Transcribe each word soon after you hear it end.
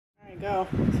Go.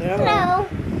 Say hello.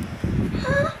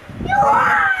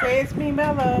 Say it's me,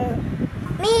 Bella.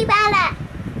 Me, Bella.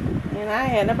 And I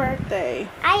had a birthday.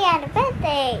 I had a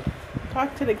birthday.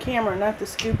 Talk to the camera, not the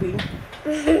Scoopy.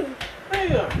 Hey.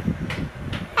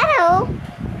 Hello.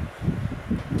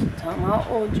 Tell them how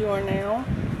old you are now.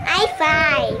 I'm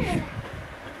 5.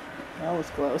 That was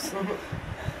close.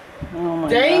 Oh my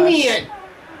Damien! gosh.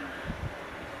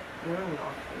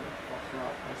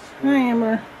 Hi,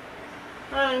 Amber.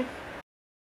 Hi.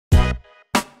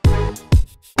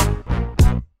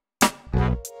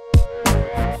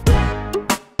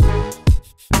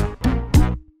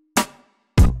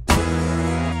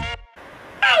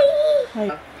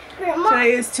 Hi.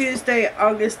 Today is Tuesday,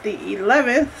 August the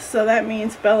 11th, so that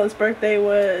means Bella's birthday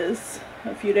was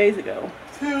a few days ago.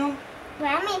 That's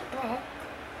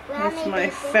my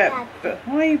fat belly.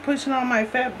 Why are you pushing on my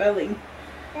fat belly?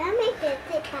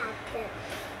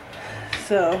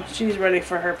 So, she's ready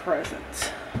for her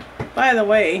present. By the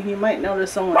way, you might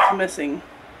notice someone's missing.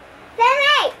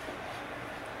 Sami!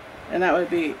 And that would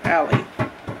be Allie.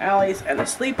 Allie's at a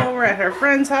sleepover at her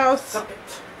friend's house.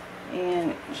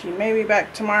 And she may be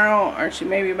back tomorrow, or she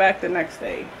may be back the next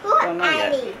day. Don't know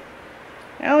yet.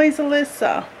 Allie's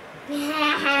Alyssa. You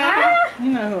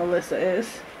know who Alyssa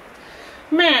is.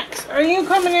 Max, are you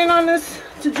coming in on this,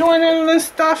 to join in on this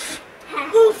stuff?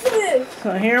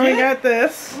 So here we got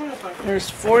this. There's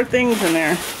 4 things in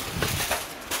there.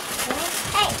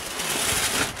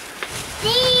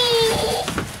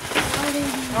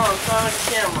 Oh, it's on a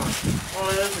camera. Oh,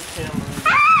 it is a camera.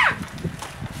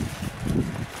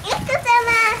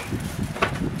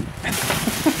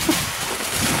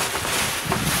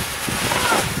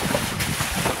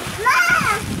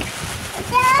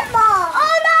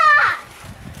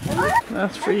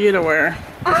 That's for you to wear.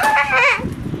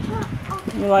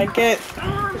 You like it?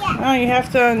 Oh, you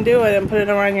have to undo it and put it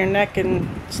around your neck and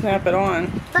snap it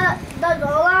on. But does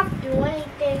Olaf do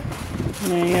anything?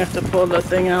 Yeah, you have to pull the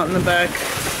thing out in the back.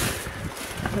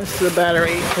 This is the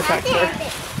battery protector.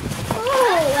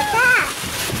 Ooh, what's that?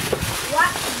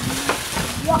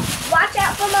 Watch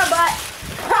out for my butt.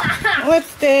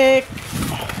 Lipstick.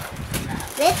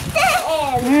 Lipstick?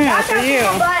 Yeah, for you.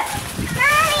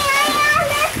 Mommy, I have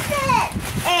lipstick.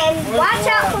 And watch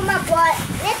out for my butt.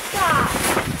 Lipstick.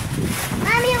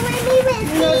 Mommy, let me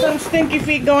with You know some stinky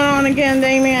feet going on again,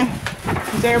 Damien?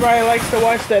 Because everybody likes to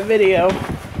watch that video.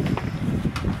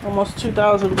 Almost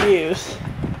 2,000 views.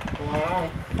 Wow.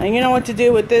 And you know what to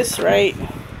do with this, right?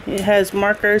 It has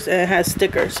markers and it has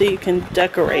stickers, so you can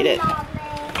decorate it. I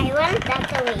want to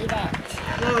decorate it.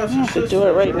 No, I have to do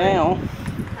it right now.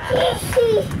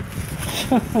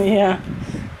 Yeah.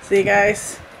 See,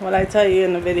 guys, what I tell you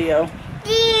in the video.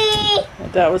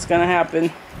 That was going to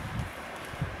happen.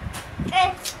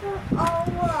 It's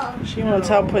over. She wants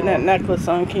help putting that necklace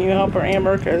on. Can you help her,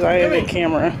 Amber? Because I have a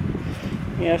camera.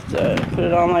 You have to put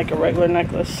it on like a regular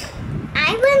necklace.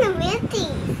 I want to wear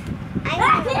these.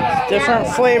 Different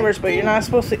flavors, but you're not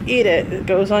supposed to eat it. It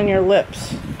goes on your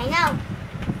lips. I know.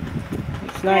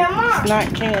 It's not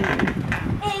candy.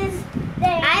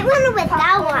 I want to wear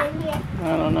that one.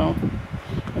 I don't know.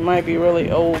 It might be really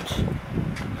old. I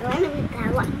want to wear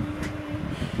that one.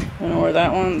 You know where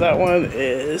that one? That one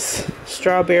is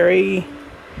strawberry.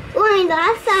 Oh, I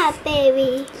love that,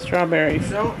 baby. Strawberry.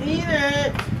 Don't eat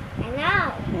it. I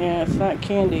know. Yeah, it's not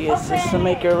candy. It's just to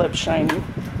make your lips shiny.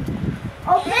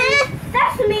 Open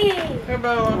sesame. Hey,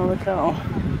 Bella. Oh, look how.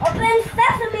 Open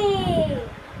sesame.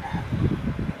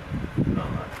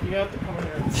 You have to come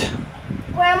here.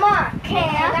 Grandma,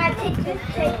 can I take this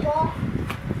tape off?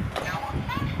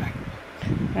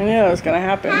 I knew it was going to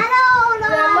happen. Hello,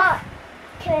 Grandma.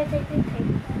 Can I take this tape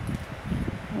off?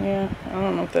 Yeah, I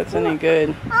don't know if that's any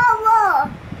good. Oh,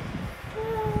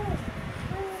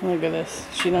 Look at this.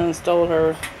 She done stole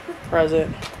her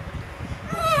present.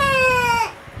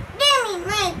 Give me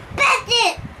my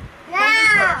budget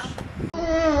now.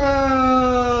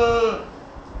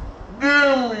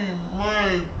 Give me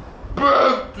my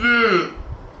bucket.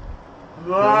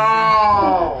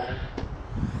 Wow.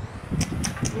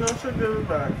 No, she'll give it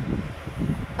back.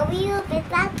 Are we open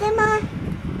that, Grandma?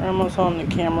 We're almost on the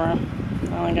camera. I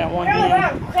only got one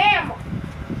hand. Grandma.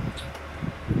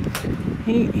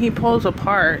 He pulls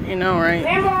apart, you know, right?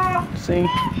 Grandma. See? I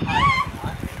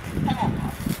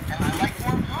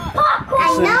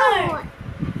know.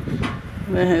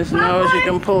 And then his nose, you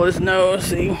can pull his nose,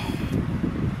 see?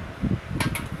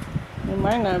 It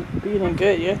might not be any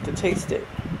good. You have to taste it.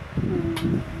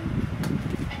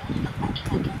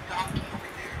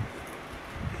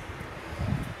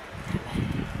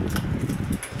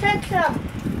 Take some.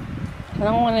 I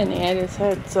don't want any. I just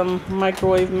had some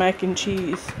microwave mac and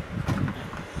cheese.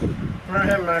 I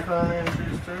had macaroni and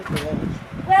cheese too for lunch.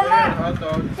 Grandma. Hot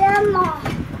dogs.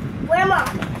 Grandma.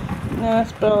 No,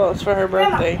 that's Bella's for her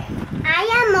birthday. I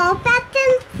am all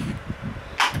buttons.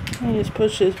 You just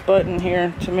push this button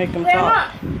here to make him Grandma.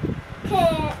 talk.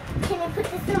 Can you put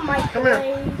this in the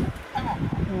microwave?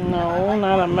 No,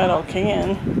 not a metal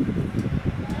can.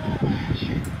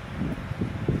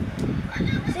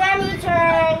 Sammy's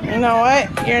turn. You know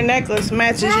what? Your necklace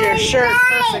matches your shirt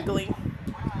perfectly.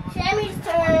 Sammy's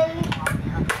turn.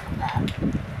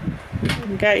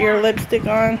 You got your lipstick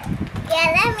on?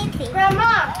 Yeah, let me see.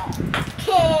 Grandma,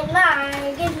 can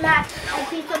I give Max a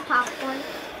piece of popcorn?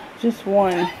 Just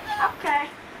one. Okay.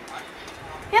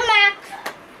 Here, Max.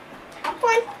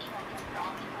 Popcorn.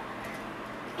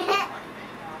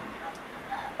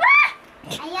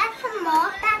 I got some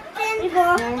more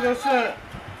popcorn. That's it.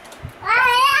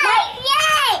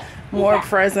 Yay! More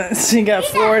presents. She got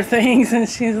 4 things and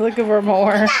she's looking for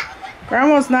more.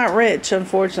 Grandma's not rich,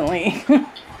 unfortunately.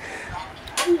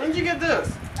 When'd you get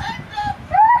this?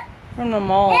 From the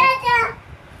mall.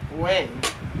 When?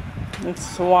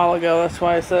 It's a while ago. That's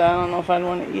why I said I don't know if I'd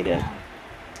want to eat it.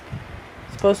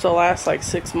 It's supposed to last like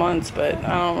 6 months, but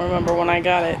I don't remember when I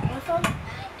got it. It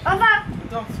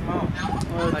don't smell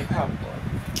like popcorn.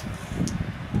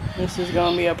 This is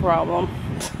going to be a problem.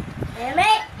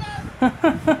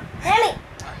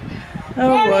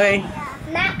 Oh boy.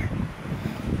 Mac.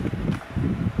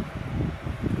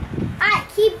 I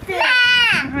keep this.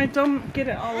 Alright, don't get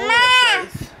it all over the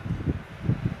place.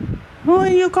 Who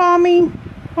do you call me?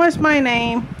 What's my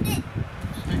name?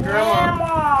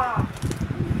 Grandma.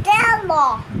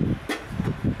 Grandma.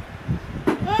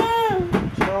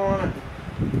 Don't want it.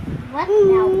 What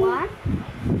now? What?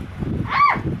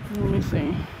 Let me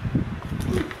see.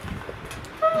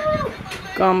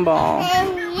 Gumball.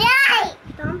 Yay!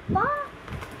 Gumball.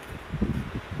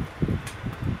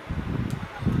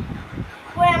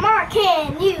 Grandma,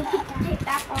 can you put the tape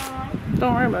back on?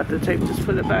 Don't worry about the tape. Just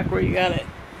put it back where you got it.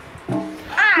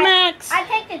 Max! I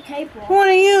take the tape off. What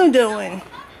are you doing?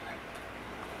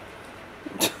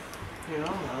 You don't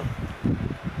know.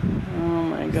 Oh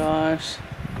my gosh.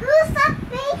 Who's that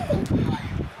baby?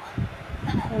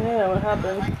 I knew that would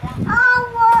happen.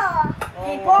 Oh,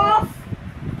 tape off.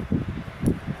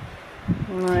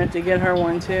 I'm gonna have to get her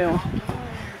one too.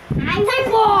 I'm gonna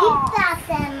eat that,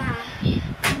 Emma.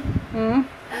 Hmm?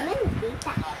 I'm gonna eat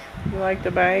that. You like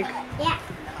the bag? Yeah.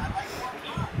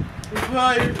 You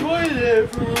got your toy there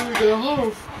for when we go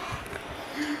home.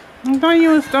 I thought you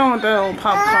was done with that little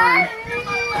popcorn.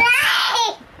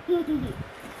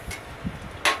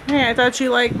 Hey, I thought you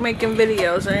liked making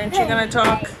videos. Aren't you gonna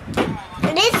talk?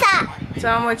 Lisa,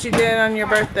 Tell them what you did on your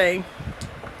birthday.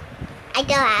 I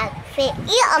don't have to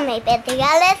eat on my birthday,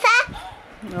 Alyssa.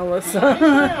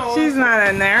 Alyssa. She's not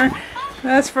in there.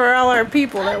 That's for all our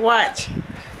people that watch.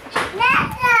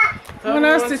 What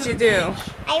else did you do?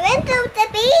 I went to the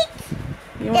beach.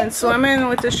 You went swimming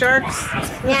with the sharks?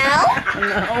 No.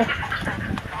 No.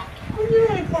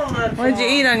 What did you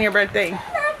eat on your birthday? You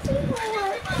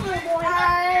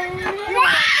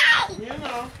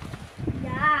know.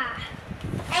 Yeah.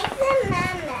 I said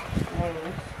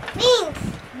beans.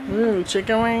 Ooh,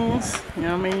 chicken wings.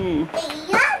 Yummy.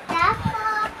 Yeah,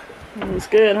 that's It was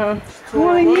good, huh?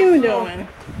 What are you doing?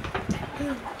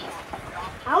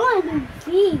 I want to do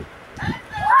feet.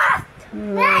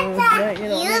 No, that you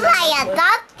don't You need. like a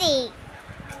donkey.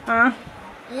 Huh?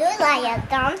 You like a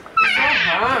donkey.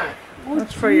 Hot.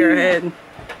 That's for your head.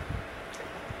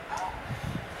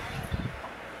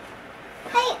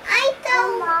 Hey, I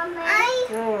don't.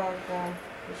 Oh,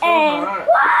 it's so hot.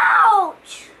 Wow!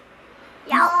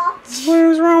 Y'all. What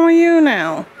is wrong with you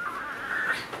now?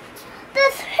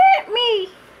 This hit me.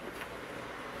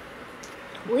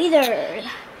 Withered.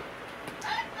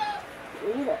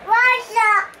 What's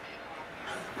up?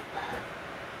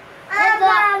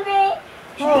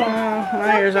 Oh,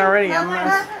 my ear's already a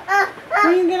mess.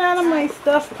 Can you get out of my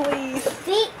stuff, please?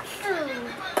 Feet.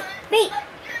 Feet.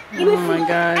 Oh my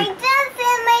god. I just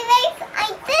feel my legs. I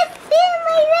just feel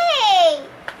my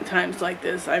legs. Times like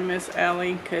this, I miss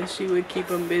Allie because she would keep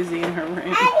them busy in her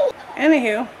room.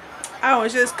 Anywho, I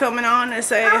was just coming on to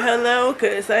say hello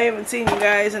because I haven't seen you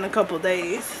guys in a couple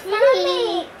days.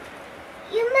 Mommy,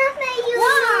 you must make you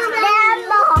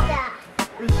that.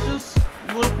 It's just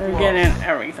lip We're gloss. getting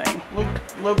everything.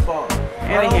 Lip balm.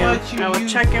 Anywho, I will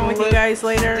check in with you guys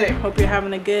later. stick. Hope you're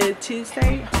having a good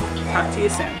Tuesday. Talk to you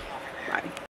soon.